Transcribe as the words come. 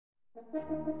No,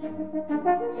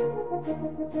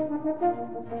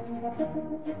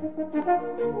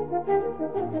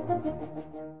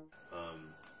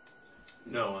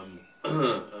 I'm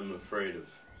I'm afraid of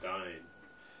dying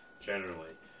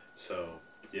generally. So,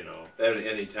 you know,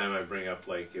 any time I bring up,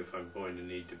 like, if I'm going to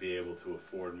need to be able to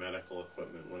afford medical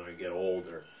equipment when I get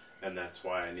older, and that's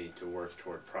why I need to work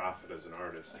toward profit as an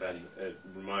artist, Okay. then it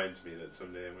reminds me that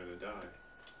someday I'm going to die.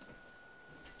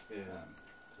 Yeah.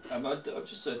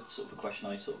 Just a sort of a question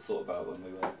I sort of thought about when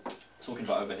we were talking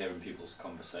about overhearing people's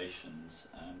conversations.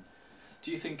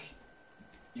 Do you think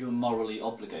you're morally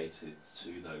obligated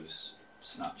to those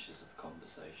snatches of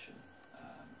conversation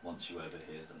once you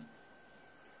overhear them?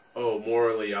 Oh,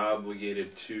 morally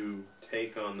obligated to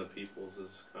take on the people's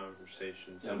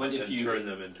conversations and turn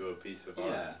them into a piece of art.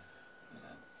 Yeah.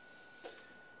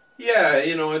 Yeah,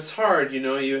 you know, it's hard. You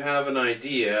know, you have an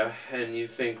idea and you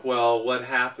think, well, what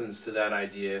happens to that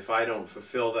idea? If I don't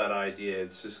fulfill that idea,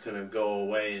 it's just going to go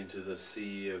away into the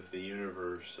sea of the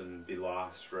universe and be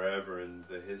lost forever in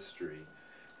the history.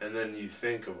 And then you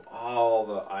think of all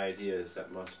the ideas that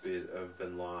have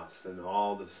been lost and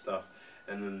all the stuff,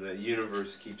 and then the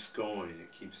universe keeps going.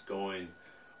 It keeps going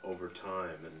over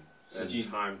time, and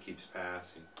time keeps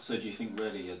passing. So do you think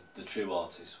really the true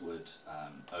artist would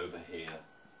overhear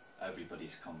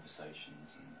everybody's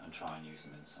conversations and try and use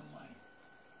them in some way?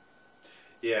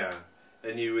 Yeah,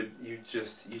 and you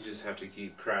just have to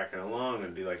keep cracking along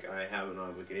and be like, I have an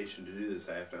obligation to do this.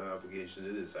 I have to have an obligation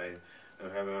to do this. I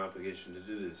have an obligation to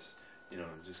do this. You know,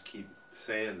 just keep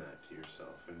saying that to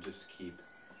yourself, and just keep.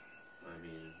 I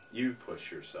mean, you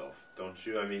push yourself, don't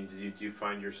you? I mean, do you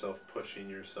find yourself pushing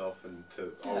yourself and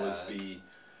to always be,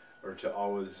 or to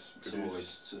always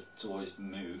produce? To always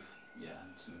move, yeah,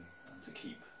 and to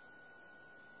keep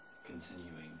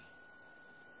continuing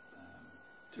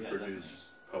to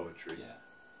produce poetry. Yeah.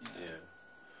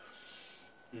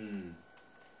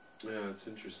 Yeah, it's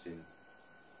interesting.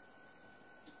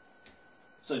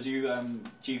 So do you, I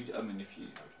mean, if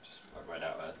you just read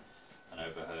out an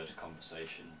overheard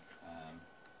conversation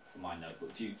from my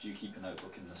notebook, do you keep a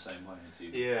notebook in the same way as you?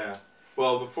 Yeah.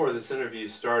 Well, before this interview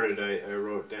started, I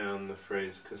wrote down the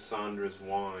phrase Cassandra's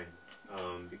wine,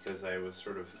 because I was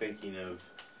sort of thinking of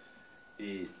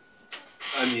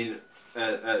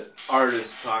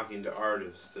artists talking to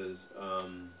artists as,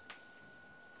 and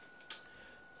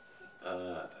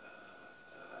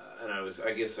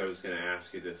I guess I was going to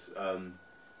ask you this.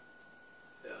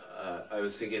 I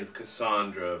was thinking of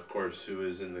Cassandra, of course, who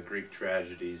is in the Greek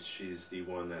tragedies. She's the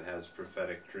one that has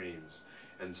prophetic dreams.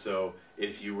 And so,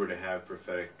 if you were to have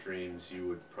prophetic dreams, you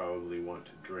would probably want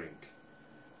to drink,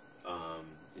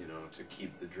 you know, to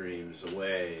keep the dreams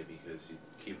away, because you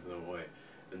keep them away.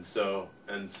 And so,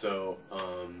 I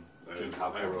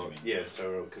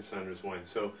wrote Cassandra's wine.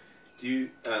 So, do you?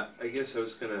 I guess I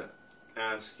was gonna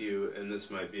ask you, and this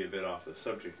might be a bit off the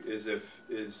subject, is if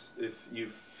you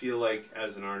feel like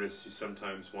as an artist you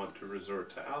sometimes want to resort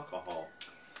to alcohol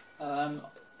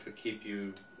to keep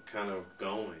you kind of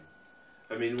going.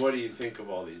 I mean, what do you think of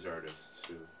all these artists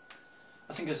who?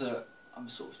 I think I'm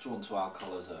sort of drawn to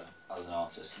alcohol as an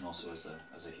artist and also as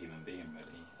a human being,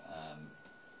 really.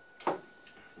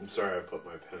 I'm sorry I put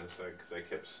my pen aside because I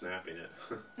kept snapping it.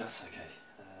 That's okay.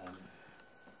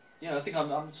 Yeah, I think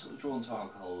I'm sort of drawn to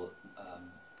alcohol.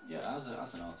 Yeah, as an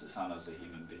artist and as a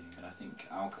human being, and I think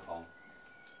alcohol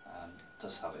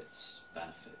does have its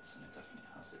benefits, and it definitely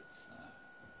has its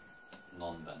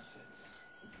non-benefits.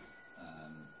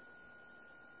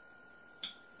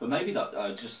 But maybe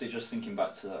that just thinking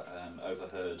back to that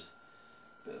overheard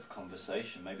bit of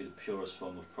conversation. Maybe the purest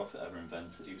form of profit ever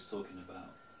invented. He was talking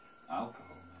about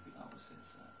alcohol. Maybe that was his.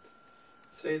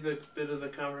 Say the bit of the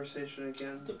conversation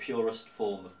again. The purest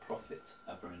form of profit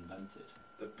ever invented.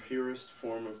 The purest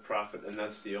form of profit, and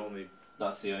that's the only...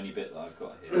 That's the only bit that I've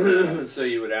got here. So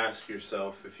you would ask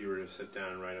yourself, if you were to sit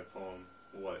down and write a poem,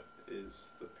 what is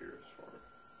the purest form?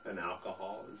 And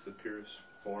alcohol is the purest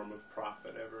form of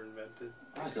profit ever invented?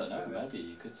 I don't know, maybe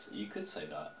you could say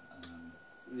that.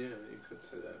 Yeah, you could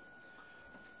say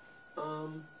that.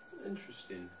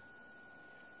 Interesting.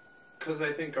 Because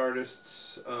I think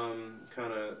artists,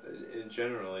 kind of,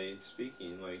 generally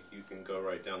speaking, like, you can go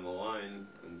right down the line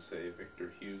and say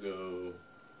Victor Hugo,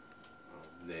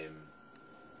 name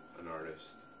an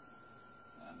artist.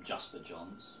 Jasper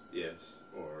Johns. Yes,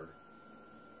 or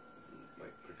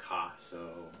like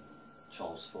Picasso.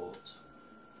 Charles Fort.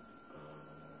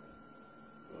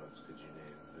 Who else could you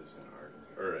name who's an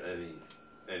artist? Or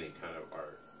any kind of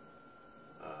art.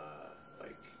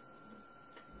 Like...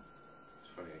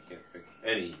 Funny, I can't think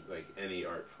any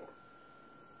art form.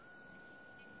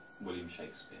 William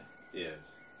Shakespeare. Yes.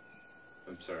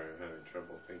 And sorry, I'm having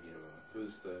trouble thinking about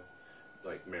who's the,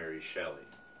 like Mary Shelley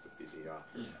would be the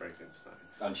author of Frankenstein.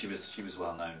 And she was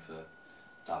well known for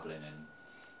dabbling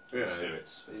in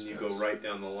spirits. And you go right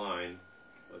down the line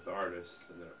with artists,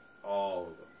 and they're all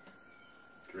of them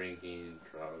drinking,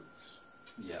 drugs.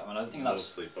 Yeah, I mean, I think that's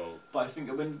mostly both. But I think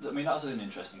that's an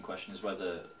interesting question: is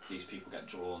whether these people get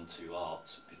drawn to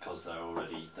art because they're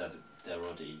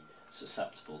already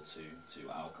susceptible to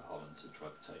alcohol and to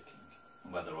drug taking,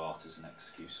 and whether art is an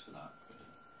excuse for that.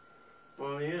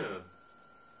 Well, yeah.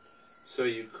 So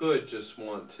you could just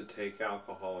want to take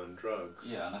alcohol and drugs.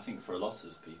 Yeah, and I think for a lot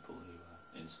of people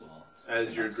who are into art,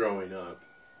 as you're growing up.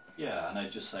 Yeah, and they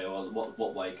just say, well,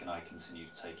 what way can I continue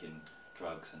taking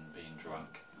drugs and being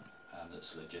drunk?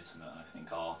 That's legitimate, and I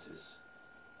think art is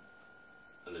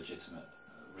a legitimate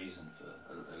reason for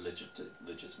a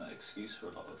legitimate excuse for a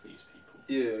lot of these people.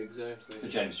 Yeah, exactly. For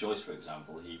James Joyce, for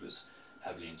example, he was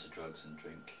heavily into drugs and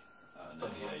drink at an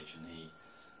early age, and he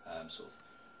sort of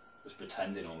was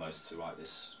pretending almost to write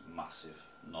this massive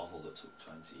novel that took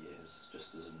 20 years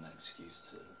just as an excuse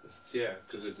to... Yeah,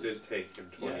 because it did take him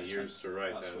 20 years to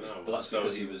write that novel. But that's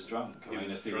because he was drunk. I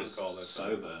mean, if he was sober,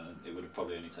 time. It would have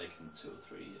probably only taken 2 or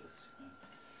 3 years.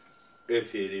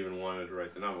 If he had even wanted to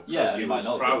write the novel. Yeah, he might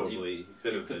not probably he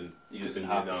could have been using using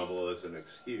the novel as an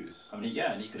excuse. I mean,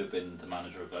 yeah, and he could have been the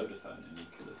manager of Vodafone, and we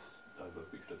could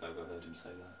have overheard him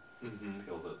say that. Mm-hmm.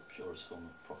 The purest form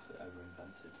of profit ever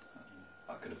invented.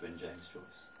 That could have been James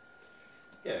Joyce.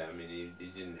 Yeah, I mean, he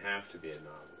didn't have to be a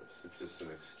novelist. It's just an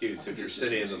excuse. If you're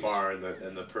sitting in the bar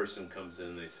and the person comes in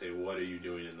and they say, "What are you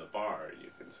doing in the bar?"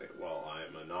 You can say, "Well, I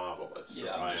am a novelist," or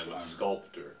 "I am a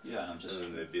sculptor." Yeah, and I'm just. And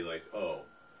then they'd be like, "Oh."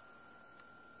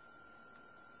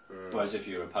 Whereas if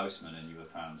you were a postman and you were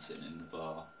found sitting in the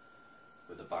bar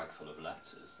with a bag full of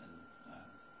letters, then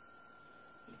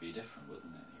it'd be different,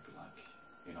 wouldn't it? You'd be like,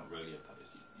 "You're not really a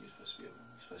post. You're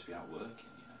supposed to be out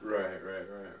working." Right.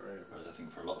 Whereas I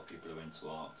think for a lot of people who are into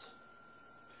art,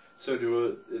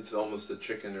 so it's almost a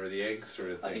chicken or the egg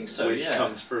sort of thing. I think so. Which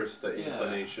comes first, the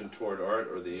inclination toward art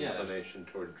or the inclination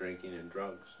toward drinking and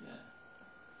drugs?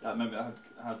 Yeah. I remember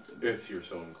I had if you're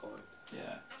so inclined.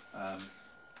 Yeah.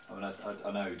 I mean,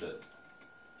 I know that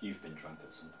you've been drunk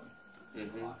at some point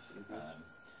in your life. Mm-hmm.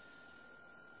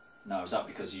 Now, is that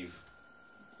because you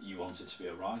wanted to be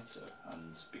a writer,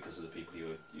 and because of the people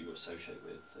you associate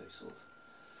with,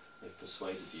 they've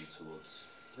persuaded you towards?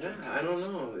 Yeah, I don't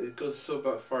know. It goes so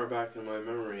far back in my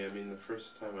memory. I mean, the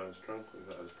first time I was drunk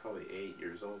I was probably 8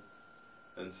 years old,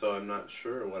 and so I'm not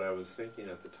sure what I was thinking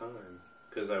at the time,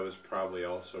 because I was probably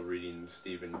also reading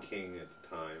Stephen King at the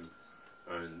time,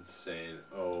 and saying,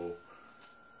 "Oh,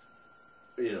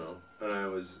 you know," and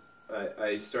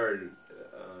I started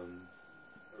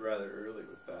rather early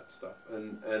with that stuff,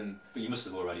 and but you must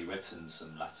have already written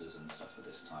some letters and stuff at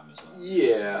this time as well.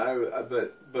 Yeah,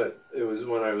 but it was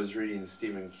when I was reading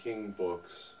Stephen King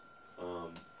books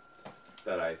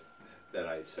that I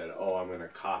said, "Oh, I'm going to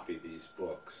copy these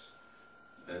books,"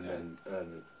 and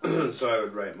so I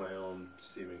would write my own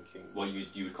Stephen King. Well,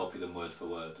 you would copy them word for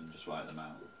word and just write them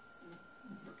out.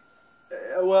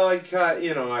 Well,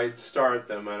 I'd start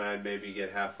them and I'd maybe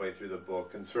get halfway through the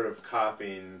book and sort of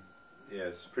copying.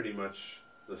 Yes, pretty much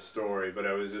the story, but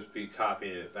I would just be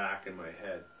copying it back in my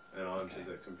head and onto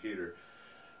the computer.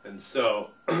 And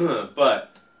so,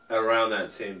 but around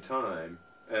that same time,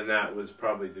 and that was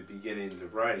probably the beginnings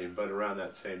of writing, but around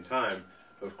that same time,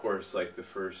 of course, like the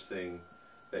first thing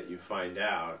that you find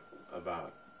out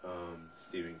about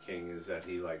Stephen King is that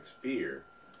he likes beer,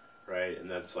 right? And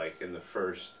that's like in the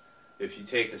first, if you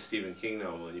take a Stephen King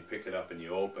novel and you pick it up and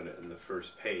you open it, and the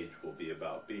first page will be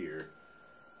about beer.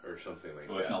 Or something like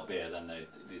that. Or if not beer, then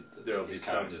there'll his be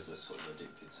characters are sort of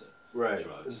addicted to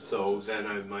drugs. So then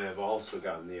I might have also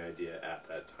gotten the idea at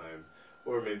that time,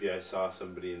 or maybe I saw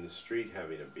somebody in the street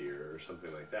having a beer or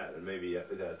something like that, and maybe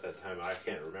at that time I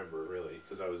can't remember really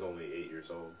because I was only 8 years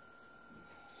old.